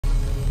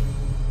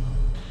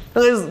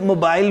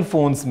Mobile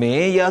phones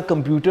में या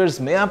computers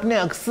में आपने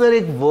अक्सर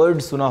एक वर्ड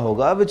सुना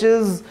होगा विच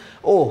इज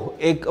ओह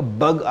एक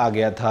बग आ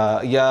गया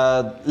था या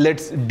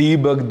let's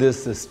debug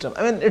this system.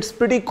 I mean it's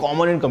pretty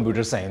common in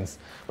computer science.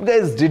 But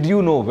guys, did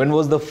you know when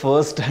was the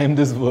first time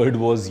this word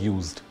was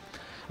used?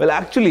 Well,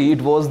 actually,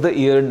 it was the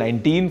year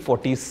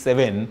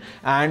 1947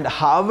 and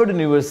Harvard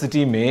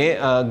University में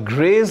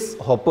grace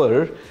hopper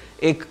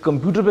एक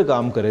computer पे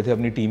काम कर रहे थे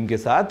अपनी team के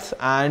साथ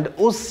एंड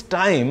उस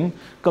टाइम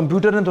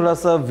कंप्यूटर ने थोड़ा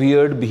सा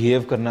वियर्ड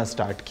बिहेव करना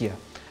स्टार्ट किया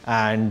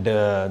एंड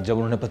जब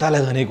उन्होंने पता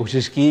लगाने की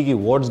कोशिश की कि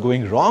what's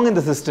going wrong in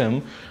the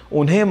system,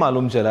 उन्हें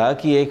मालूम चला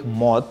कि एक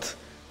मॉथ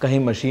कहीं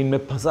मशीन में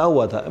फंसा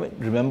हुआ था. I mean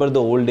remember the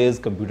old days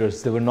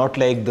computers, they were not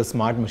like the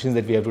smart machines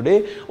that we have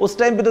today. उस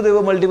टाइम पे तो दे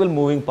were multiple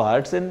moving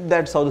parts and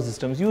that's how the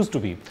systems used to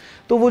be.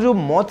 तो वो जो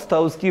moth था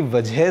उसकी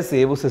वजह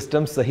से वो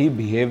सिस्टम सही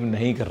बिहेव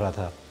नहीं कर रहा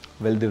था.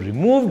 Well, they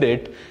removed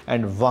it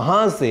and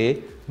वहाँ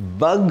से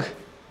bug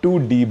to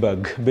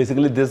debug.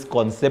 Basically, this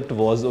concept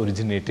was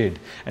originated.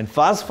 And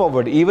fast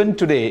forward, even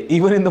today,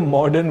 even in the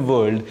modern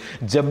world,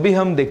 जब भी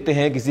हम देखते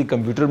हैं किसी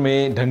कंप्यूटर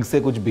में ढंग से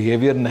कुछ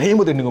behavior नहीं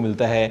देखने को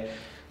मिलता है,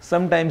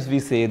 sometimes we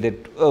say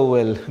that, oh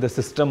well, the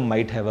system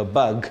might have a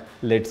bug,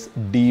 let's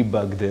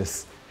debug this.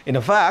 In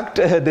fact,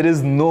 there is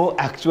no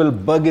actual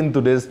bug in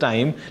today's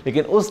time,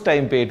 लेकिन उस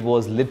time पे it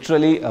was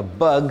literally a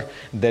bug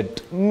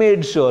that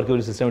made sure कि वो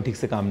system ठीक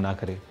से काम ना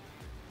करे.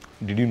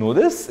 Did you know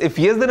this? If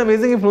yes, then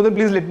amazing. If no, then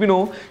please let me know.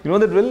 You know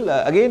that, well,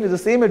 again, it's the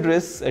same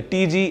address,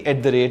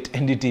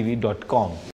 tg@ndtv.com.